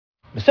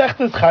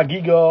Mesechtes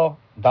Chagiga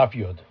Daf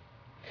Yud.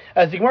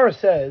 As the Gemara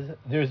says,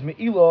 there's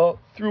Me'ilah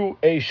through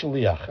a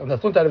Shaliach. And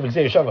that's not out of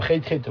Exei Shav,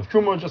 Chet of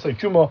Truma, just like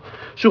Truma,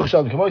 Shucha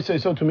Shalom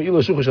Kamoisei, so to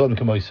Me'ilah, Shucha Shalom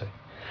Kamoisei.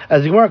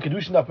 As the Gemara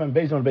Kedushin Daf Mem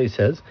Beis on Beis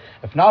says,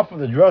 if not for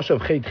the drush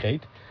of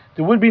Chet,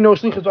 there would be no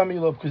Shlichus by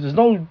Me'ilah, because there's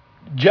no,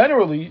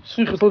 generally,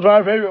 Shlichus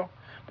L'Dvar Vero.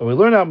 But we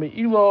learn out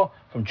Me'ilah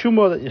from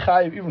Truma that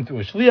Yechayiv even through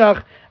a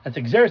Shliach, and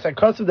it's Exeris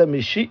HaKasav that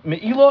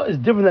Me'ilah is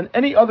different than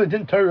any other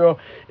Din Torah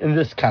in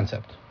this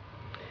concept.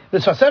 The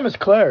Sfasem is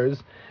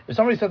declares, if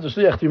somebody sends a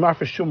shliach to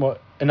Mafresh Truma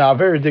in a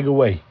very dig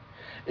away,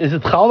 is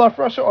it chal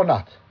afrasha or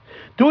not?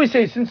 Do we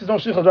say since there's no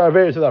shliach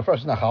d'averi to the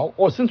afrasha nachal,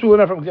 or since we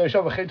learn from Gdei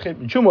Shav Chet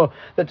and Truma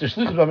that the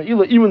shliach is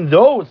b'me'ilah even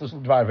though it's the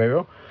shliach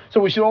d'averi, so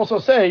we should also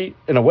say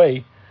in a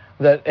way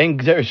that en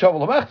Gdei Shav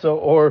l'machzo,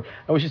 or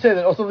and we should say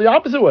that also the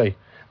opposite way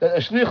that a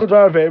shliach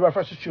d'averi by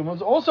afrasha Truma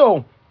is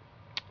also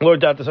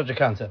lured out to such a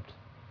concept.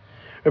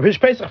 Rabbi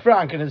Pesach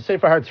Frank in his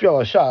Sefer Har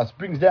Tefillah Shas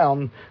brings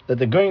down that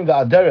the going the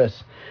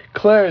Aderes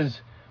declares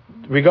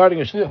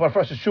regarding a shliach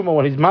b'afrasha Truma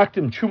when he's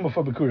makdim Truma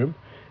for Bikurim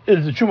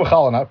is the Truma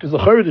chal not, because the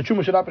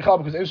Truma should not be chal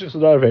because it's shliach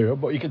d'avera.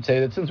 But you could say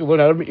that since we learn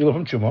out of Me'ilah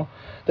from Truma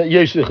that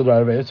yesh shliach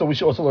d'avera, so we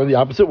should also learn the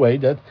opposite way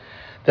that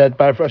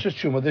by afrasha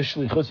Truma there's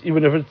shlichus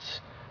even if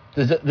it's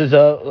there's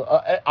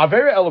a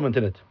avera element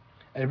in it.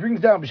 And it brings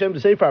down B'Shem the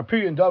Sefer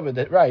Pirion David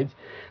that writes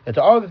that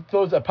there are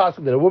those that pass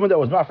that a woman that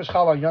was mafresh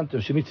chal on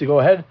Yantiv, she needs to go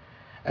ahead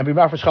and be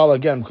mafresh chala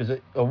again, because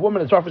a woman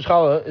that's mafresh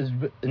chala is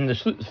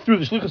through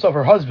the shlichus of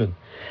her husband,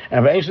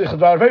 and by shlichus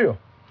d'avera.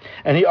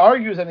 And he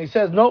argues and he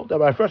says no, that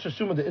by fresh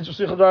Truma the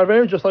shlichus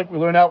d'avera, just like we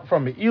learn out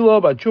from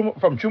Me'ilah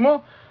from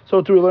Truma,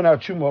 so too we learn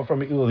out Truma from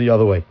Me'ilah the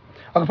other way.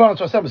 Al-Kapan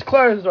Shasem is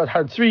clear. This is what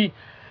Har Tzri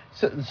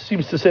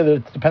seems to say that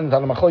it's dependent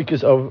on the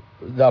machlokes of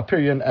the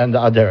Pirion and the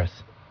Aderes.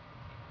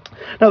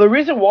 Now the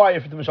reason why,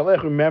 if the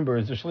Mishalech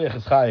remembers the shliach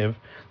is chayiv,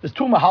 there's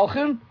two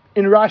mahalchim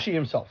in Rashi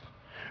himself.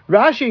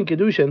 Rashi in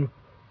Kedushin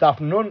Daf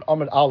Nun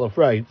Amud Aleph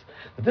writes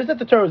that this that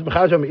the Torah is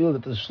B'chazah Me'ilah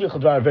that the Shliach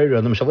d'avera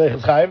and the Mishalech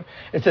is Chayiv.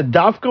 It's a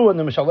Dafka when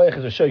the Mishalech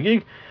is a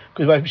Shogig,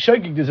 because by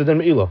Shogig there's a Din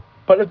Me'ilah.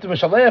 But if the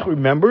Mishalech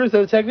remembers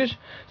that it's Hekdesh,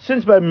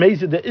 since by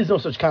Mezid there is no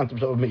such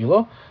concept of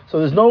Me'ilah, so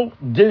there's no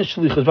Din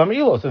Shlichus by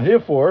Me'ilah. So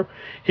therefore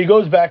he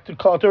goes back to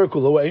Kol Torah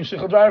Kula where Ein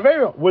Shliach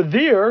d'avera, where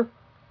there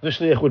the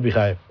Shliach would be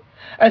Chayiv.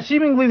 And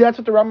seemingly that's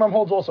what the Rambam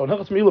holds also. In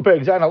Hilchos Me'ilah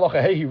Perek Zayin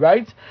Halacha Hey, he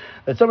writes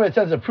that somebody that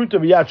sends a pruta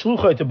b'yad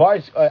shluchah to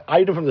buy an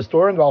item from the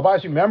store, and the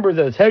Balbais remembers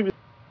that it's Heged.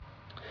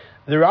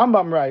 The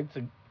Rambam writes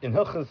in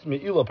Hilchos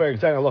Me'ilah Perek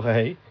Zayin Halacha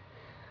Hey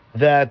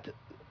that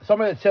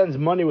somebody that sends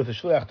money with a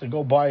shliach to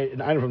go buy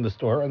an item from the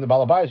store, and the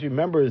Balbais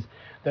remembers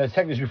that it's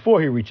Heged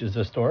before he reaches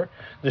the store,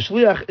 the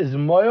shliach is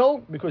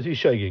moil because he's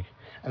shegig,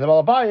 and the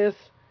Balbais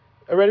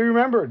already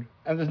remembered,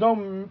 and there's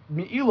no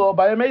Me'ilah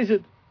by a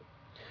mezid.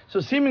 So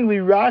seemingly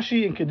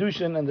Rashi and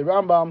Kedushin and the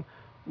Rambam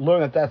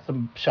learn that that's the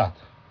pshat.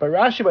 But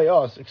Rashi by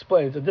us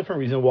explains a different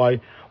reason why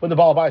when the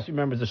Baal Bais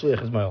remembers the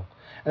Shliach is Moel.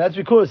 And that's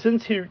because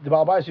since the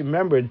Baal Bais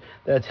remembered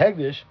that it's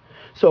Hegdish,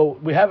 so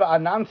we have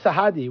an Anan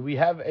Sahadi, we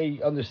have a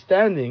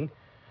understanding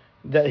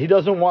that he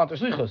doesn't want the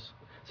Shlichus.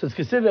 So it's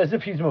considered as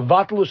if he's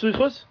Mavatal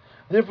Shlichus,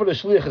 therefore the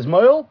Shliach is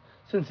Moel,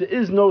 since there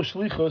is no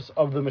Shlichus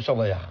of the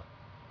Meshaleach.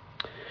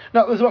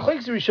 Now, there's a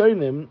machlokes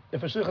rishonim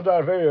if a shliach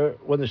d'avera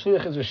when the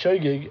shliach is a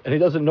shogig and he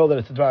doesn't know that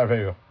it's a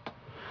d'avera.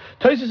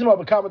 Tosfos about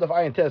B'Kamad of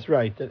Ayin Tes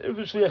right that if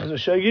a shliach is a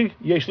shogig,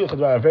 yesh shliach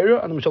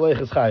d'avera and the mishalech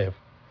is chayev.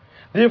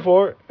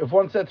 Therefore, if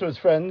one said to his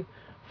friend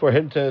for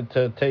him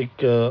to take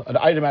an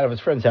item out of his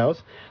friend's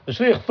house, the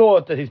shliach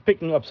thought that he's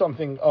picking up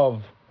something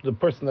of the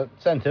person that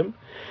sent him,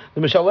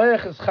 the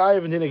mishalech is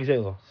chayev and din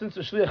exela. Since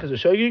the shliach is a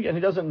shogig and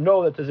he doesn't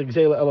know that there's a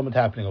exela element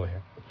happening over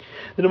here.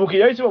 The Mukhi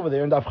Yosef over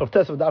there in Daf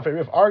Chavtes of Daf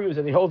Rif argues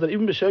and he holds that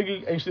even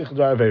b'shogig ain't shliach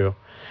d'avera,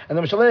 and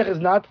the mishalech is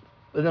not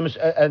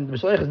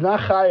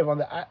chayiv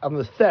on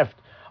the theft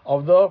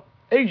of the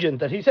agent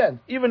that he sent,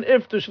 even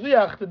if the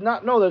shliach did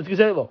not know that it's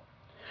gizelo.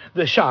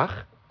 The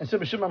shach and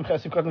Sibbe Shimon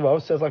Chesed Katan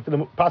Vav says like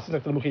the passage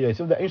like the Mukhi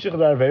Yosef that ain't shliach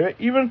d'avera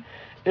even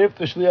if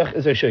the shliach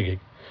is a shogig.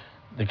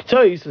 The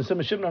Ketais and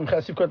Sibbe Shimon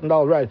Chesed Katan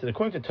Dal writes that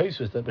according to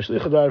Tosfos that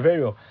b'shliach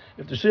d'avera,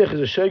 if the shliach is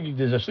a shogig,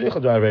 there's a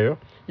shliach d'avera.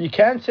 You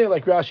can't say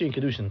like Rashi and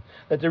Kedushin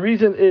that the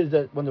reason is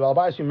that when the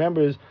Balbais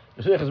remembers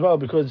the shliach as well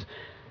because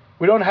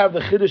we don't have the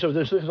chiddush of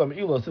the shlichus of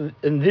Me'ilah, so,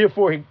 and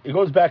therefore it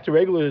goes back to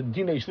regular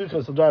dinei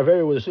shlichus of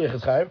d'avera where the shliach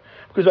is chayiv,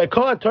 because by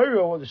Kol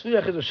Torah when the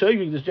shliach is a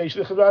shogig, there's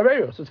shlichus of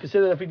d'avera, so it's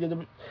considered if he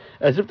did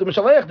as if the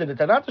Mishalech did it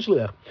and not the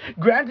shliach.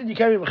 Granted, you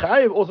can't be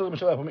chayiv also the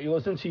Mishalech of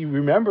Me'ilah since he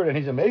remembered and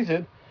he's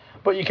amazing,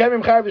 but you can't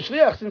be chayiv the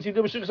shliach since he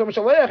did shlichus of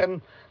Mishalech,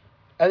 and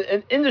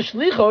in the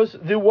shlichos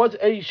there was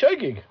a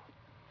shogig.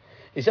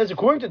 He says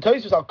according to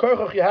Tosfos al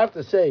Korchach you have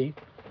to say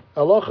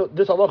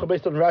this halacha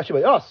based on Rashi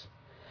by us,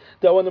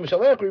 that when the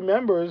Mishalech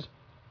remembers,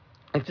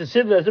 it's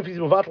considered as if he's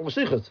Mavatal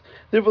L'Shlichus.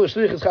 Therefore, the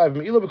Shliach is Chayiv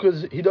Me'ilah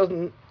because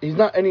he's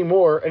not any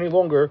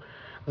longer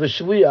the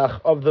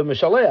Shliach of the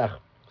Mishaleach.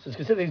 So it's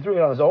considered he's doing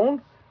it on his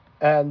own,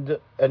 and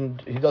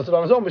he does it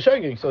on his own,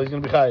 Mishagig, so he's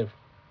going to be Chayiv.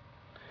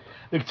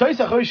 The Ketais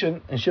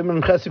HaChoshen and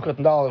Shimon Chesed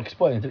Katan Dal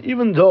explains that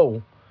even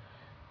though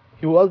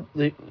he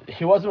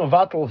wasn't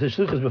mevatel his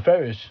shlichus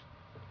beferish,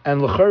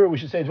 and l'chayr we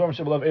should say dvarim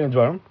shebelav ein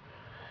dvarim,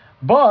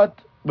 but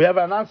we have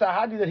an answer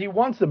hadi that he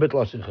wants the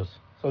bittul shlichus,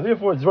 so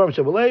therefore it's dvarim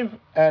shebelav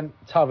and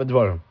it's hav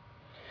dvarim.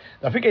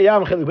 Now Fikei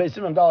Yam Chelik Beis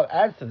Simon Dal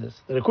adds to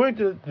this that according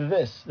to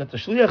this that the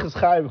shliach is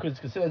chayiv because it's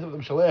considered as if the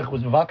shliach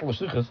was mevatel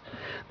shlichus.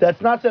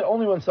 That's not said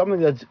only when something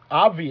that's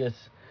obvious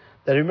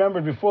that he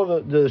remembered before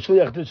the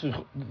shliach did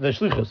the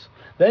shlichus.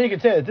 Then you can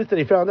say that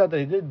he found out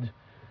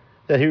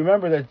that he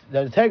remembered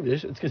that it's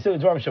hegdish. It's considered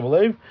dvarim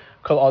shebelev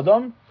kol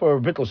adam for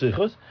bittul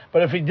shlichus.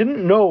 But if he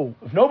didn't know,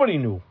 if nobody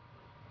knew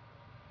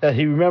that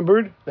he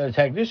remembered that it's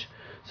hegdish,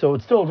 so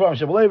it's still dvarim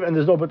shebelev and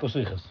there's no bittul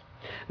shlichus.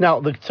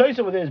 Now the tzayis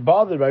over there is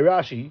bothered by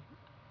Rashi.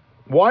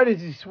 Why does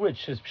he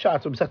switch his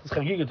pshat from Masechtas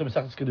Chagiga to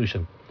Masechtas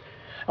Kedushin?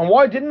 And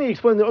why didn't he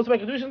explain the ultimate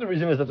Kedushin? The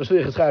reason is that the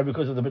shliach is chayav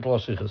because of the bittul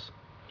shlichus.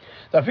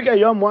 So Fikei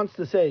Yam wants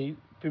to say,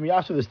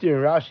 Pimiyashu the steer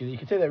in Rashi, that you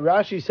can say that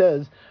Rashi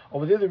says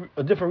over there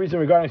a different reason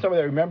regarding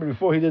somebody that remembered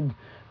before the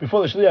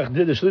shliach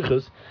did the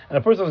shlichus, and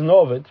a person doesn't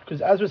know of it,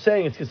 because as we're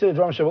saying, it's considered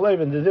dvarim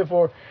shebelev, and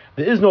therefore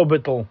there is no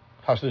bittul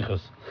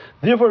hashlichus.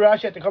 Therefore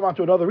Rashi had to come on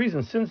to another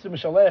reason, since the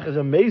mishalech is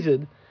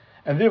amazed,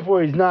 and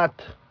therefore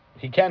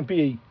he can't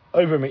be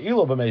over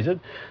me'ilo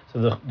b'mezid,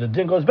 so the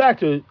din goes back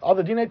to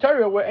other dinei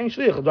Torah where ain't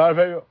shliach dar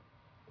veru.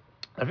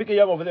 I think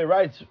Yam over there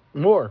writes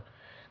more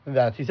than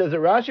that. He says that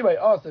Rashi by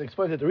us that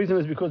explains that the reason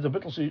is because of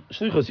bittul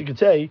shlichus. You could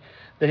say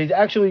that he's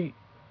actually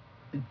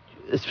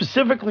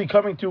specifically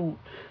coming to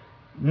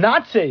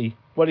not say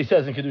what he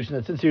says in kedushin,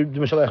 that since the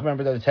mishalech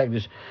remember that it's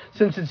hegdish,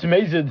 since it's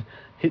mezid,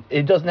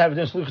 it doesn't have a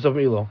din shlichus of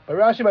me'ilo. But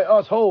Rashi by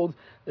us holds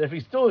that if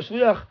he's still a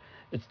shliach,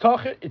 it's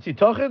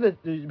itachah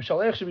that the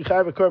mishalech should be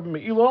chayav a korban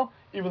me'ilo,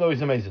 even though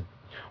he's amazing.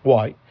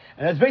 Why?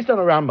 And it's based on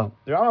a Rambam.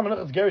 The Rambam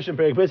Menachas Gerushin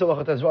Perek Beis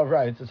Halachot Tezvav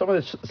writes that someone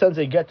that sends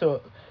a get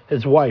to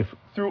his wife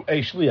through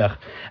a shliach,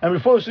 and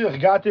before the shliach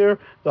got there,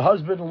 the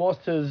husband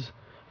lost his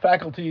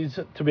faculties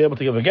to be able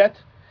to give a get,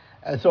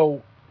 and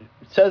so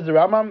it says the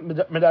Rambam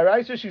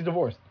Medaraisa she's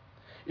divorced,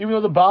 even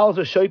though the Baal is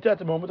a shaita at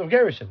the moment of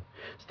Gerushin.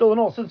 Still in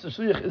all, since the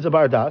shliach is a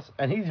bardas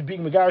and he's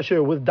being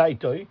megarisher with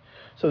daitoi,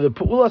 so the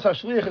pu'ulas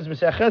hashliach is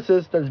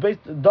mesecheses that is based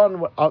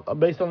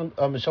on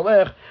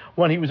mishalech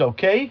when he was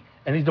okay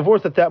and he's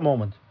divorced at that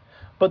moment.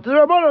 But the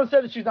Rabbanon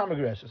said that she's not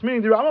megarishes,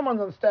 meaning the Rambam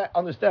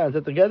understands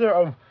that the gather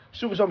of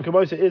Shuvah Shalom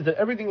Kemoisa is that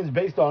everything is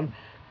based on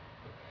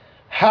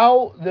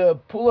how the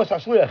pu'ulas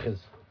hashliach is.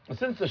 And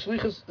since the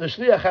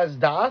shliach has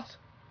das,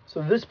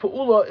 so this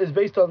pu'ula is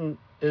based on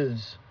to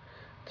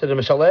the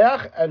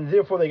Mishaleach, and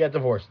therefore they get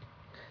divorced.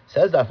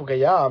 Says that Fikei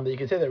Yam that you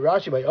can say that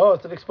Rashi by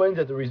us that explains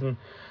that the reason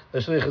the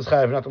shliach is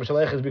chayav, not the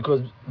Mishaleach, is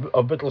because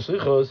of bittul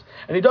shlichus,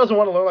 and he doesn't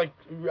want to learn like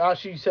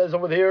Rashi says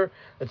over there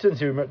that since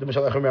the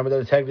Mishaleach remember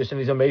that it's hegdish and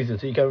he's amazing,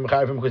 so you can't be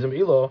chayav him because of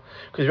ilo.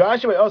 Because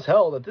Rashi by us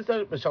held that this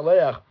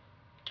Mishaleach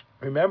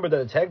remember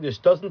that it's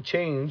hegdish doesn't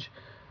change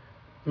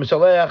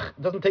Mishaleach,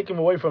 doesn't take him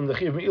away from the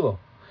chiv me'ilo.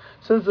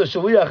 Since the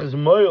shliach is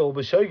moil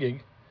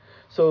b'shogig,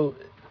 so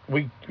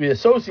we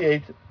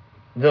associate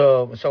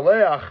the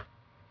shaleach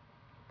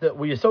that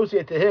we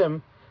associate to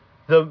him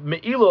the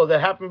me'ilo that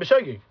happened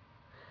b'shogig.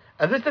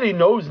 And this that he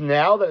knows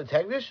now that it's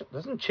hegdish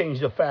doesn't change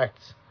the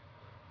facts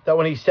that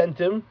when he sent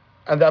him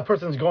and that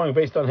person's going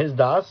based on his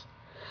das,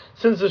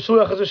 since the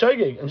shliach is a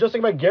shogig. And just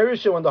like by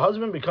gerushin, when the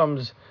husband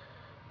becomes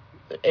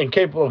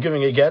incapable of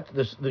giving a get,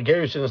 the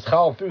gerushin is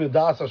chal through the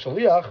das of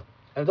shaliach,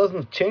 and it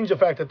doesn't change the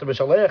fact that the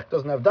mishaleach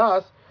doesn't have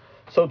das.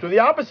 So to the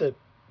opposite,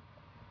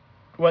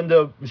 when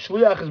the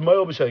shliach is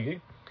moil b'shogig,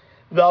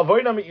 the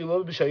avodah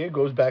me'ilo b'shogig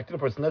goes back to the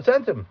person that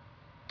sent him,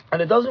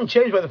 and it doesn't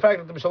change by the fact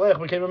that the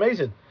mishaleach became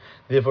amazing.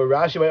 Therefore,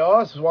 Rashi by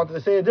us wanted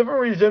to say a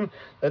different reason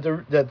that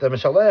the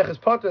mishaleach is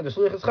potter, the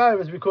shliach is chayav,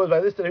 is because by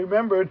this that he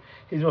remembered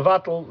he's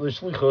mevatel the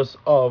shlichus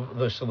of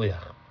the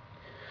shliach.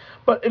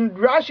 But in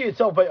Rashi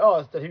itself by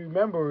us that he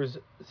remembers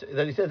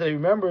that he says that he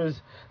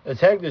remembers that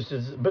hegdish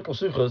is bittul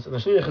shlichus and the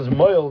shliach is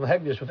moil and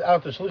hegdish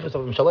without the shlichus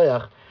of the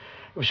mishaleach.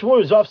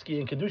 Shmuel Rozovsky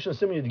in Kedushin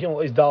Simon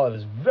Gimel Eis Dalet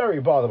is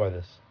very bothered by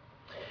this.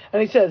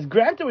 And he says,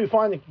 granted we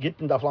find in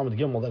Gittin Daf Lamed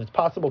Gimel that it's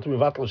possible to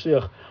mevatel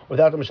shliach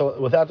without the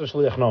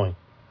shliach knowing.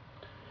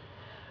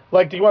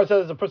 Like the Gemara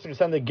says, a person can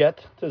send a get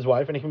to his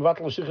wife and he can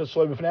mevatel shlichus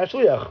shloim b'fnei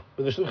shliach,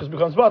 but the shlichus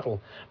becomes batel.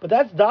 But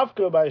that's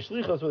dafka by a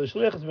shlichus where the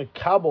shliach is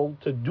mekabel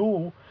to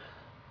do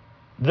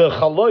the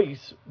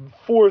chalois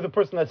for the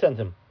person that sent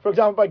him. For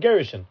example, by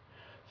gerushin,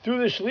 through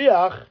the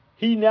shliach,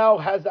 he now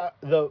has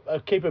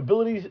the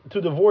capabilities to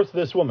divorce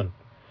this woman.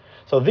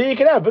 So there you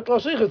can have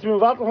bittul shlichus to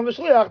mevatel from the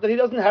shliach that he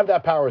doesn't have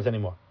that powers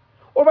anymore.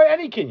 Or by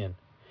any kinyan.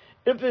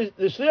 If the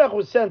shliach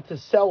was sent to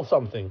sell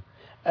something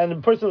and the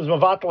person was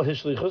mevatel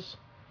his shlichus,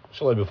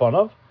 shalei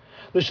b'fanav,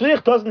 the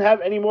shliach doesn't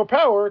have any more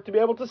power to be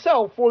able to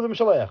sell for the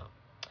mishaleach.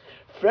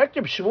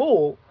 Frekib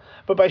Shmuel,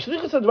 but by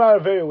shlichus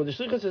advar avera, where the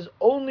shlichus is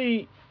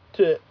only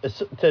to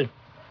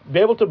be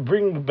able to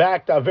bring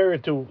back the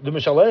avera to the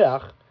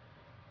mishaleach,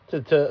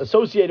 to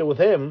associate it with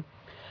him,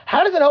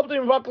 how does it help to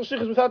mevatel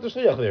shlichus without the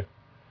shliach there?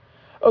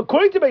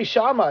 According to Beis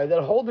Shammai,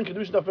 that hold in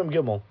Kedushin Daf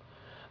Gimel,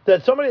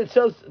 that somebody that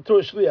says to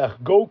a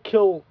shliach, go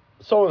kill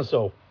so and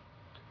so,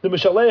 the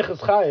mishaleach is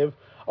chayiv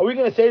Are we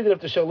going to say that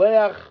if the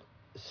shaleach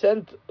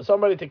sent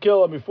somebody to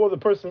kill, and before the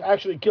person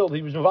actually killed,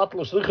 he was mevatel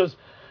shlichus?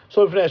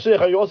 So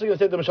are you also going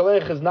to say that the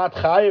shaleach is not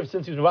chayiv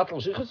since he's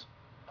mevatel shlichus?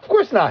 Of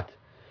course not.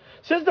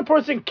 Since the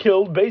person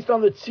killed based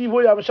on the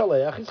tzivoy of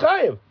shaleach, he's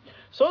chayiv.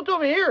 So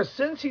over here,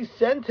 since he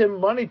sent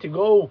him money to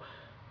go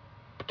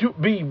to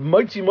be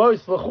moitzi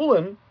mois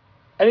lechulin,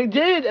 and he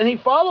did, and he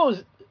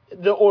follows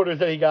the orders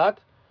that he got,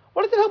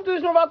 what does it help to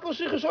his mevatel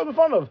shlichus in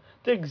front of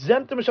to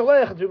exempt the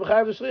shaleach and to be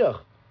chayiv the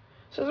shliach?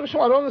 Says the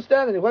Mishmar, I don't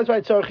understand it. Why is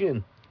it tzarchin?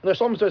 And the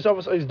Shalom Tzarchin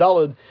is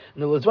daled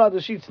in the Lezvad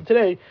the sheets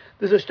today.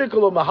 There's a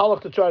shtickle of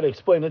mahalach to try to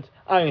explain it.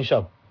 Ayin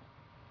Shab.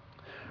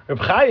 Reb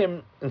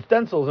Chaim in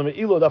stencils and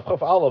Me'ilo Daf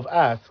Chaf Aleph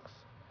asks,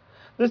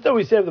 this that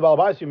we say if the Baal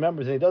Bayis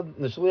remembers and he doesn't,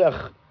 the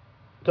Shliach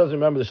doesn't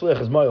remember, the Shliach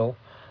is moil.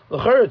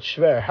 L'char it's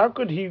shver. How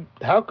could the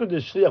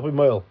Shliach be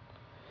moil?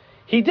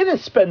 He didn't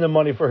spend the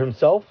money for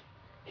himself.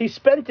 He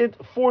spent it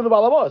for the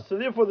Baal Bayis. So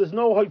therefore, there's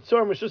no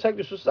haitzor mishus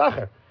hekdesh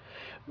u'sacher.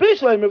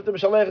 Bishleim, if the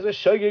Mishalech is a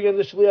shogeg and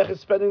the Shliach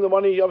is spending the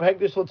money of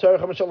hekdesh l'tzarech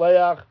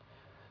Mishalech.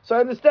 So I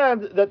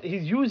understand that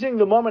he's using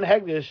the mom and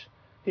hekdesh.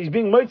 He's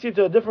being mitzi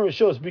to a different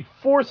rishos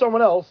before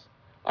someone else.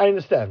 I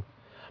understand,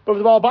 but if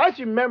the Baal Bayis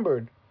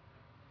remembered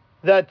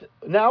that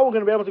now we're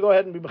going to be able to go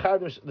ahead and be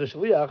b'chayiv the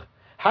Shliach,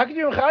 how can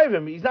you chayiv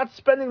him? He's not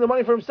spending the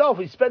money for himself.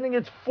 He's spending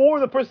it for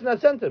the person that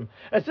sent him.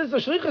 And since the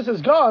Shlichus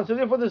is gone, so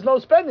therefore there's no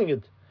spending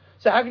it.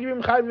 So how can you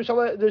be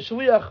b'chayiv the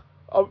Shliach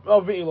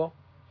of Me'ilo?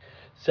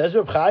 Says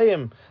Reb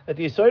Chaim that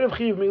the Yisod of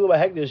Chiv Me'ilo by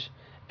Hegdish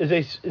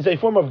is a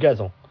form of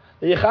gezel.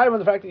 The Yechayiv on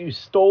the fact that you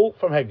stole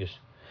from Hegdish.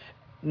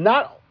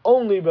 Not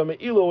only by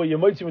Me'ilo where you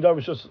might see Midar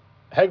Rishus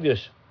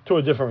Hegdish to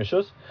a different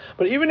Rishus,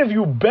 but even if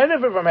you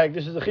benefit from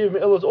Hegdish, the Chiv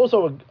Me'ilo is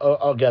also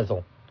a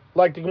gezel.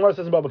 Like the Gemara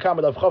says about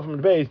B'kamad of Chav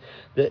and Beis,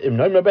 the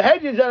Imnoim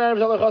Behegdish Zanan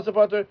Zalach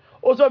Chasapater,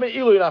 also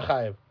Me'ilo you're not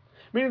Chayiv.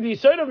 Meaning the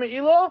Yisod of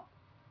Me'ilo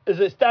is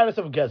a status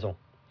of gezel.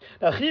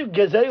 Now Chiv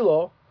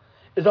Gezelo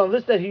is on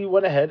this that he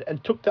went ahead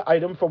and took the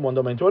item from one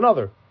domain to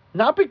another.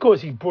 Not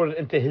because he brought it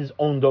into his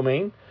own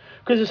domain,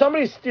 because if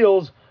somebody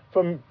steals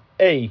from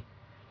A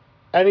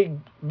and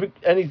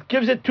he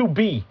gives it to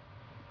B,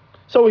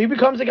 so he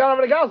becomes a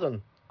Ganav and a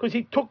Gazan, because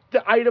he took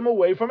the item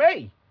away from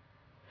A.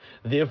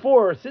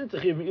 Therefore, since the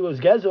Chiv Me'ilo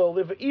is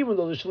Gezel, even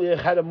though the Shliach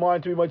had a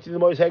mind to be Mitzvah the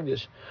Mois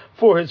Hegdish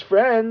for his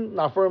friend,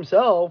 not for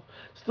himself,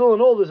 still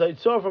in all this I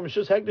saw from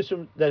Shus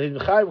Hegdish that he's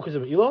Mechayiv because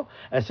of Me'ilo,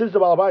 and since the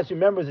Baal Bayis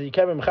remembers that he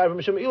can't be Mechayiv from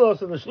Mishum Me'ilo,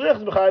 so the Shliach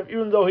is Mechayiv,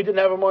 even though he didn't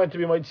have a mind to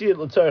be Mitzvah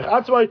L'Tzarech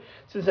Atzmai,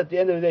 since at the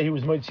end of the day he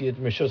was Mitzvah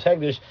Mishus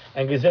Hegdish,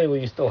 and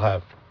Gezeli you still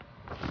have.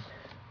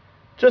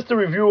 Just to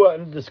review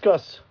and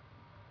discuss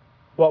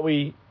what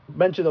we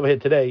mentioned over here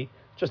today,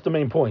 just the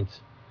main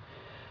points.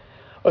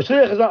 A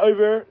shliach is not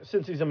over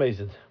since he's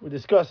amazed. We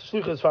discussed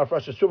shlichus for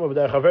Afrashas Truma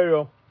b'derech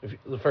Havero. If,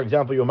 for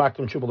example, you're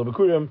makdim Truma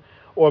l'bekurim,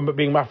 or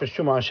being mafresh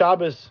Truma on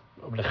Shabbos,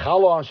 or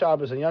b'lechala on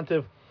Shabbos and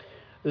Yantiv.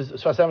 This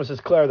Sfas Emes is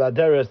clear that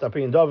Deres,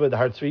 Tapin David, the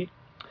Hartzvi.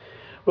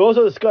 We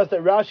also discussed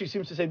that Rashi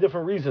seems to say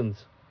different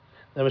reasons.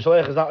 The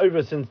shliach is not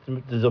over since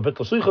there's a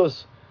bittul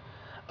shlichus.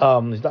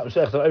 Shliach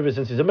is not over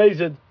since he's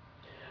amazed.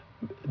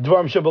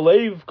 Dvarim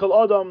shebalev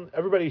kol adam.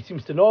 Everybody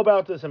seems to know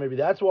about this, and maybe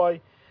that's why.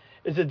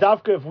 Is it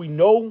dafka if we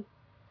know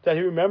that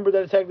he remembered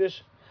that it's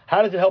Hegdish?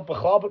 How does it help? And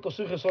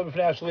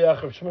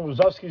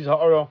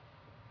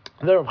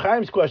then Reb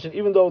Chaim's question,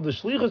 even though the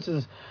Shlichus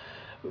is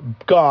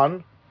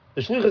gone, the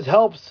Shlichus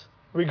helps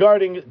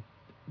regarding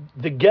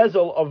the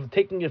gezel of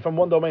taking it from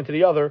one domain to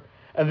the other,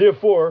 and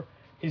therefore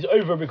he's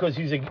over because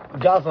he's a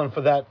gazlan for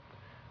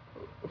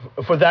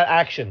that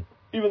action,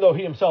 even though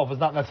he himself is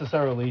not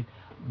necessarily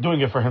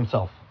doing it for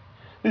himself.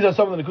 These are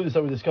some of the nekudas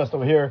that we discussed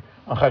over here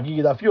on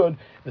Chagigi Daf Yud,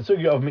 the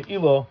sugya of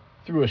Me'ilo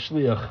through a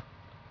shliach.